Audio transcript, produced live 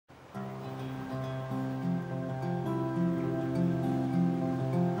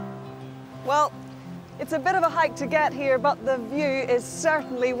Well, it's a bit of a hike to get here, but the view is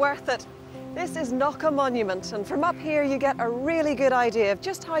certainly worth it. This is Knocha Monument, and from up here you get a really good idea of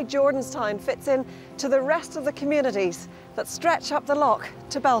just how Jordanstown fits in to the rest of the communities that stretch up the loch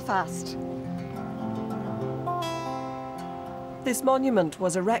to Belfast. This monument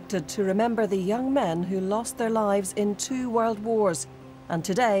was erected to remember the young men who lost their lives in 2 world wars. And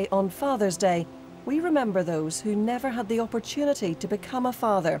today, on Father's Day, we remember those who never had the opportunity to become a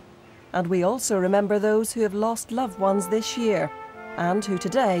father. And we also remember those who have lost loved ones this year and who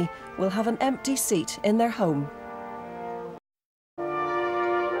today will have an empty seat in their home.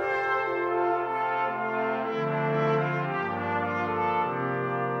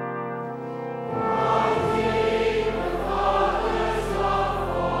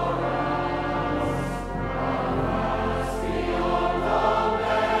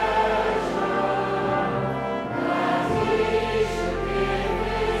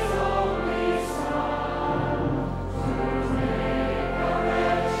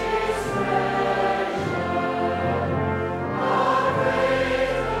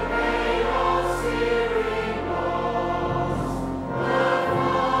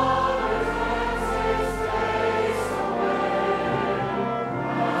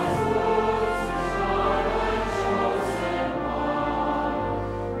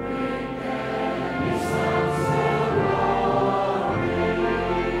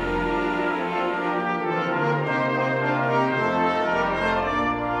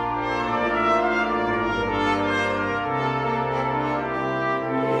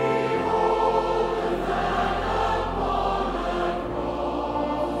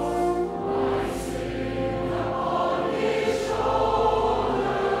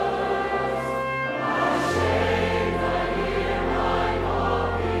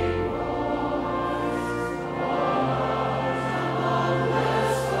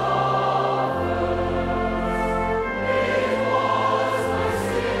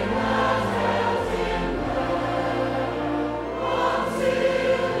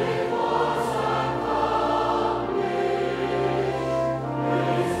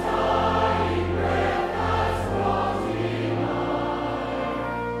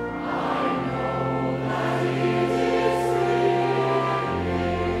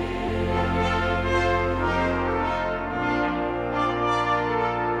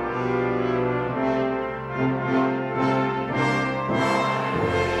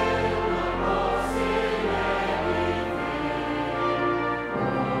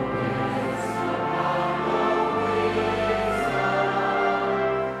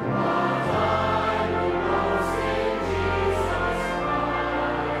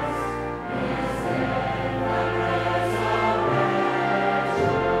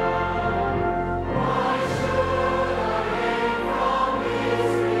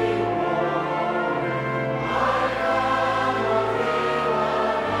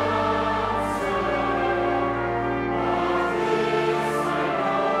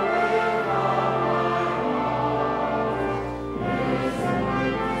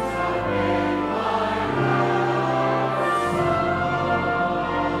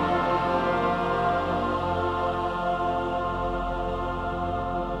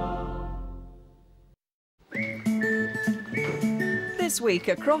 This week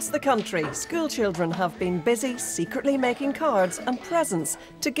across the country, school children have been busy secretly making cards and presents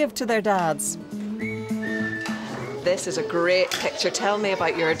to give to their dads. This is a great picture. Tell me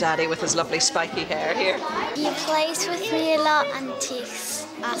about your daddy with his lovely spiky hair here. He plays with me a lot and takes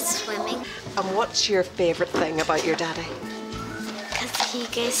us swimming. And what's your favourite thing about your daddy? Because he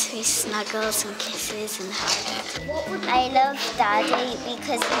gives me snuggles and kisses and hugs. I love Daddy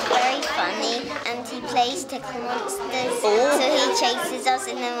because he's very funny and he plays tickle monsters. Oh. So he chases us,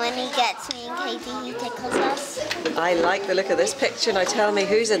 and then when he gets me and Katie, he tickles us. I like the look of this picture. Now tell me,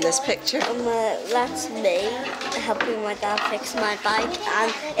 who's in this picture? That's me helping my dad fix my bike,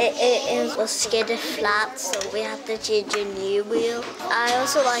 and it was skidded flat, so we had to change a new wheel. I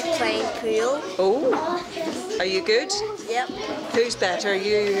also like playing pool. Oh, are you good? Yep. Who's better,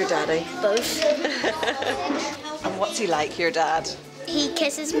 you or your daddy? Both. And what's he like, your dad? He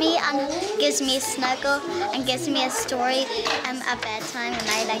kisses me and gives me a snuggle and gives me a story at bedtime, and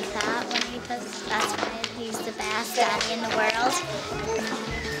I like that when he does. That's why he's the best daddy in the world.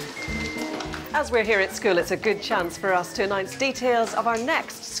 As we're here at school, it's a good chance for us to announce details of our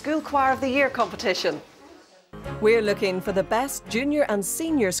next School Choir of the Year competition. We're looking for the best junior and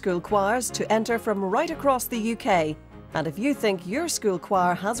senior school choirs to enter from right across the UK. And if you think your school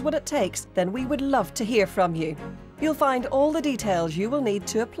choir has what it takes, then we would love to hear from you. You'll find all the details you will need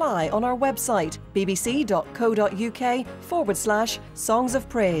to apply on our website, bbc.co.uk/Songs of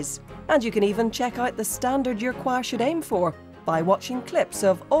Praise. And you can even check out the standard your choir should aim for by watching clips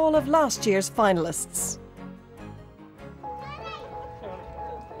of all of last year's finalists.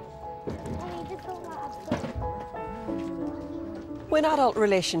 When adult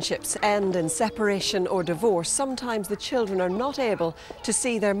relationships end in separation or divorce, sometimes the children are not able to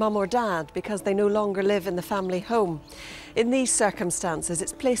see their mum or dad because they no longer live in the family home. In these circumstances,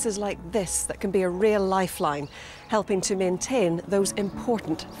 it's places like this that can be a real lifeline, helping to maintain those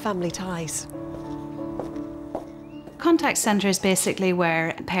important family ties. Contact centre is basically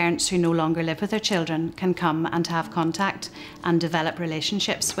where parents who no longer live with their children can come and have contact and develop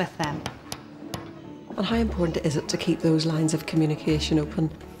relationships with them. And how important is it to keep those lines of communication open?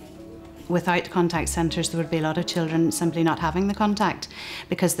 Without contact centres, there would be a lot of children simply not having the contact,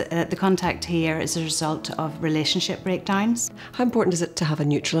 because the contact here is a result of relationship breakdowns. How important is it to have a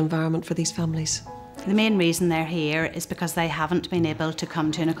neutral environment for these families? The main reason they're here is because they haven't been able to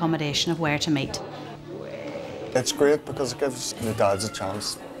come to an accommodation of where to meet. It's great because it gives the dads a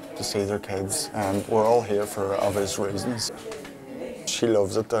chance to see their kids, and we're all here for obvious reasons. She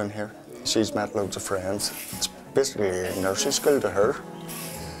loves it down here. She's met loads of friends. It's basically a nursery school to her.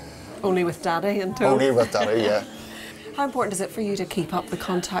 Only with Daddy in tow? Only with Daddy, yeah. How important is it for you to keep up the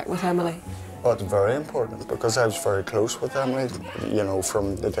contact with Emily? Well, it's very important because I was very close with Emily, you know,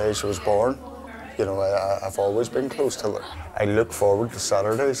 from the day she was born. You know, I've always been close to her. I look forward to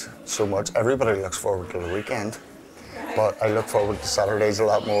Saturdays so much. Everybody looks forward to the weekend, but I look forward to Saturdays a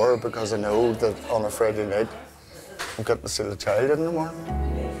lot more because I know that on a Friday night I'm getting to see the child in the morning.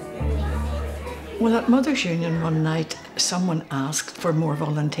 Well, at Mother's Union one night, someone asked for more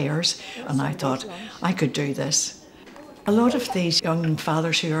volunteers, and I thought I could do this. A lot of these young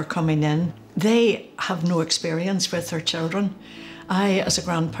fathers who are coming in, they have no experience with their children. I, as a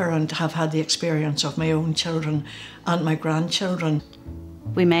grandparent, have had the experience of my own children and my grandchildren.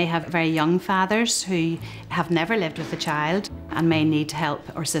 We may have very young fathers who have never lived with a child and may need help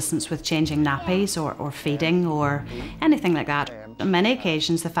or assistance with changing nappies or feeding or anything like that. On many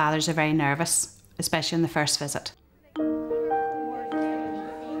occasions, the fathers are very nervous, especially in the first visit.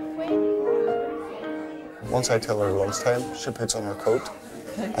 Once I tell her lunchtime, she puts on her coat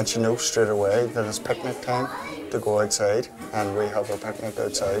and she knows straight away that it's picnic time to go outside, and we have our picnic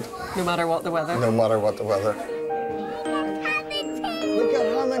outside. No matter what the weather? No matter what the weather. Look at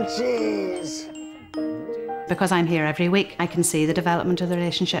ham and cheese! Because I'm here every week, I can see the development of the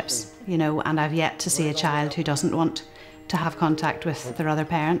relationships, you know, and I've yet to see a child who doesn't want to have contact with their other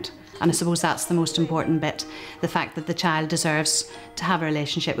parent. And I suppose that's the most important bit, the fact that the child deserves to have a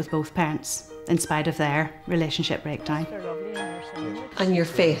relationship with both parents, in spite of their relationship breakdown. And your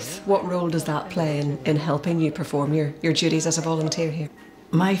faith, what role does that play in helping you perform your duties as a volunteer here?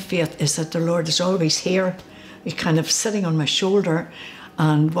 My faith is that the Lord is always here. He's kind of sitting on my shoulder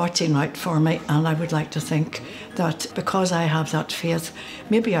and watching out for me, and I would like to think that because I have that faith,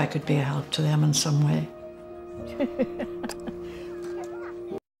 maybe I could be a help to them in some way.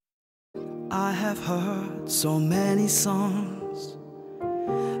 I have heard so many songs,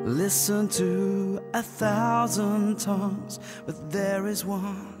 listened to 1,000 tongues, but there is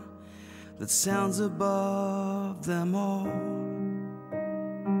one that sounds above them all.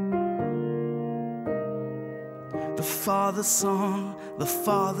 The Father's song, the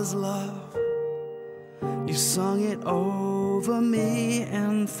Father's love, you sung it over me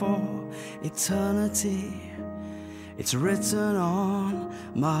and for eternity. It's written on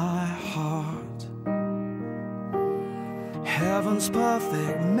my heart. Heaven's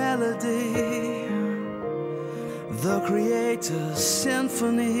perfect melody, the Creator's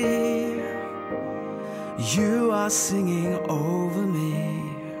symphony. You are singing over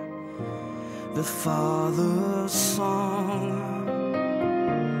me, the Father's song.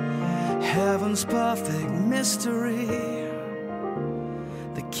 Heaven's perfect mystery,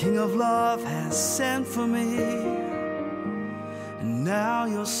 the King of love has sent for me. And now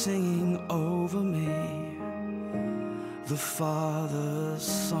you're singing over me, the Father's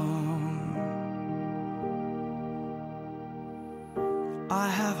song. I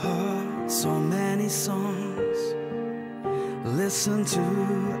have heard so many songs, listened to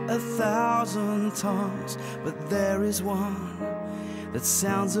 1,000 tongues, but there is one that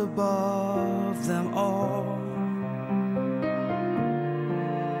sounds above them all.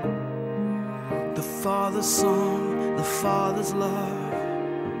 The Father's song, the Father's love,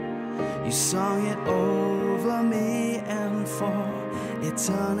 you sung it over me and for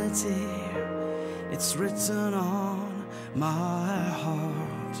eternity. It's written on my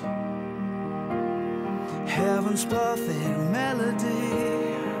heart. Heaven's perfect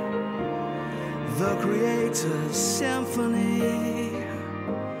melody, the Creator's symphony.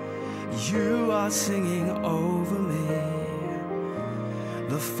 You are singing over me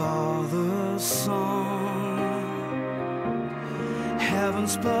the Father's song,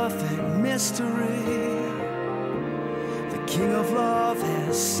 heaven's perfect mystery. The King of love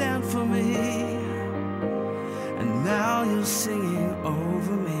has sent for me, and now you're singing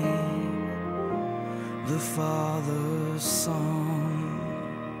over me the Father's song.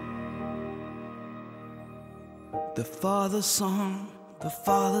 The Father's song, the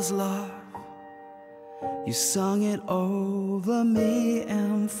Father's love, you sung it over me,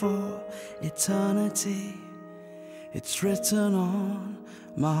 and for eternity it's written on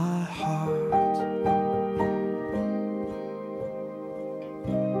my heart.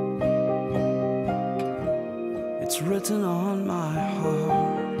 It's written on my heart.